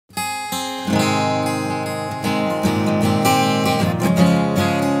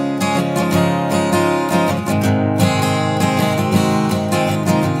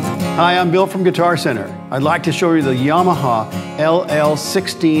Hi, I'm Bill from Guitar Center. I'd like to show you the Yamaha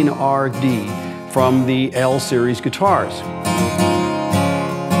LL16RD from the L series guitars.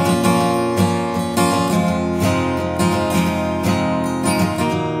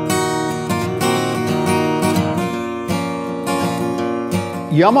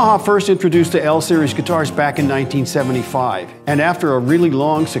 Yamaha first introduced the L series guitars back in 1975, and after a really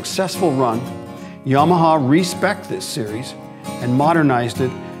long, successful run, Yamaha respec'd this series and modernized it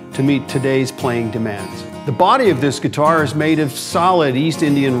to meet today's playing demands. The body of this guitar is made of solid East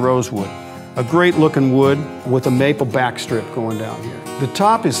Indian rosewood, a great looking wood with a maple backstrip going down here. The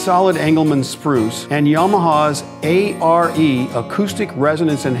top is solid Engelmann Spruce and Yamaha's A.R.E. Acoustic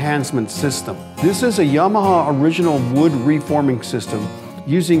Resonance Enhancement System. This is a Yamaha original wood reforming system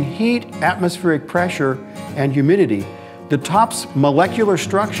using heat, atmospheric pressure, and humidity. The top's molecular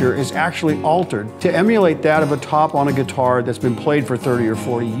structure is actually altered to emulate that of a top on a guitar that's been played for 30 or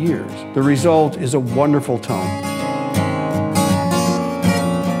 40 years. The result is a wonderful tone.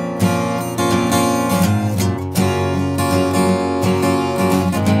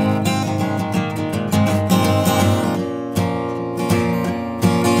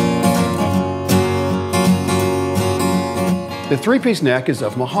 The three-piece neck is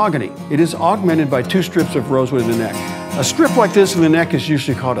of mahogany. It is augmented by two strips of rosewood in the neck. A strip like this in the neck is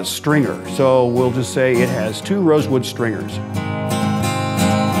usually called a stringer, so we'll just say it has two rosewood stringers.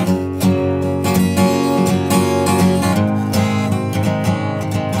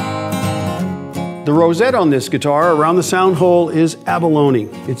 The rosette on this guitar around the sound hole is abalone.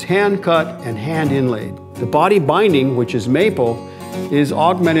 It's hand cut and hand inlaid. The body binding, which is maple, is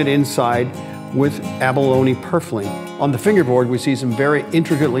augmented inside with abalone purfling. On the fingerboard, we see some very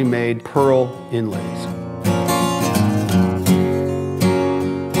intricately made pearl inlays.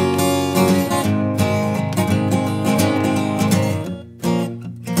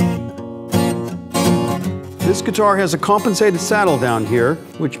 This guitar has a compensated saddle down here,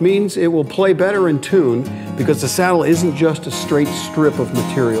 which means it will play better in tune because the saddle isn't just a straight strip of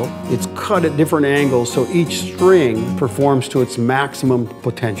material. It's cut at different angles so each string performs to its maximum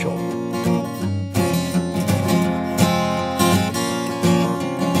potential.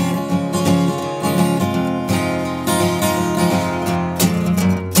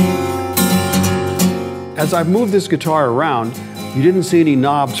 As I've moved this guitar around, you didn't see any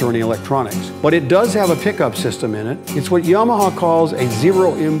knobs or any electronics, but it does have a pickup system in it. It's what Yamaha calls a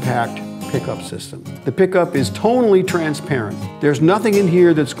zero impact pickup system. The pickup is tonally transparent. There's nothing in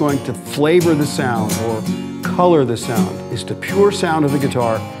here that's going to flavor the sound or color the sound. It's the pure sound of the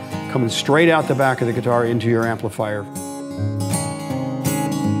guitar coming straight out the back of the guitar into your amplifier.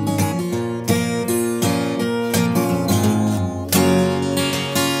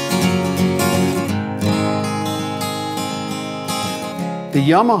 The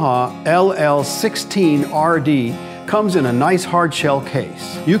Yamaha LL16RD comes in a nice hard shell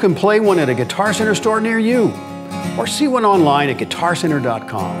case. You can play one at a Guitar Center store near you, or see one online at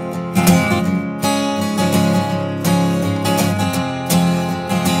guitarcenter.com.